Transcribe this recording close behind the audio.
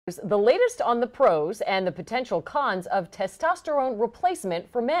The latest on the pros and the potential cons of testosterone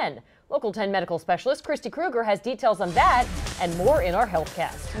replacement for men. Local 10 medical specialist Christy Kruger has details on that and more in our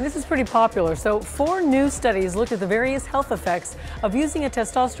HealthCast. And this is pretty popular. So 4 new studies looked at the various health effects of using a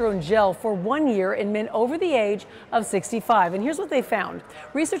testosterone gel for 1 year in men over the age of 65. And here's what they found.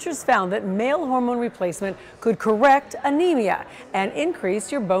 Researchers found that male hormone replacement could correct anemia and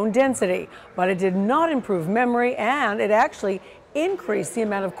increase your bone density, but it did not improve memory, and it actually increased the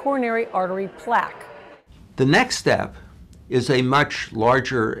amount of coronary artery plaque. The next step is a much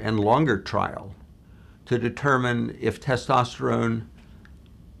larger and longer trial to determine if testosterone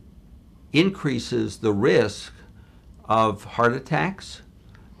increases the risk of heart attacks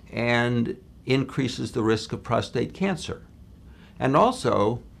and increases the risk of prostate cancer, and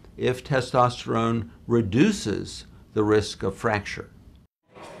also if testosterone reduces the risk of fracture.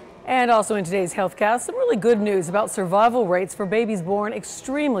 And also in today's HealthCast, some really good news about survival rates for babies born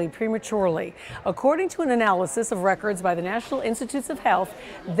extremely prematurely. According to an analysis of records by the National Institutes of Health,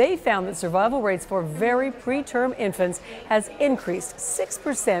 they found that survival rates for very preterm infants has increased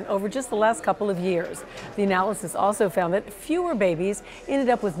 6% over just the last couple of years. The analysis also found that fewer babies ended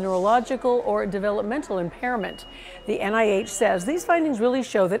up with neurological or developmental impairment. The NIH says these findings really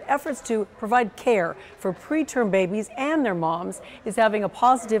show that efforts to provide care for preterm babies and their moms is having a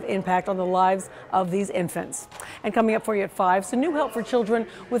positive impact on the lives of these infants. And coming up for you at 5, some new help for children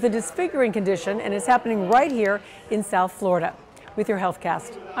with a disfiguring condition, and it's happening right here in South Florida. With your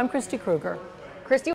HealthCast, I'm Christy Kruger. Christy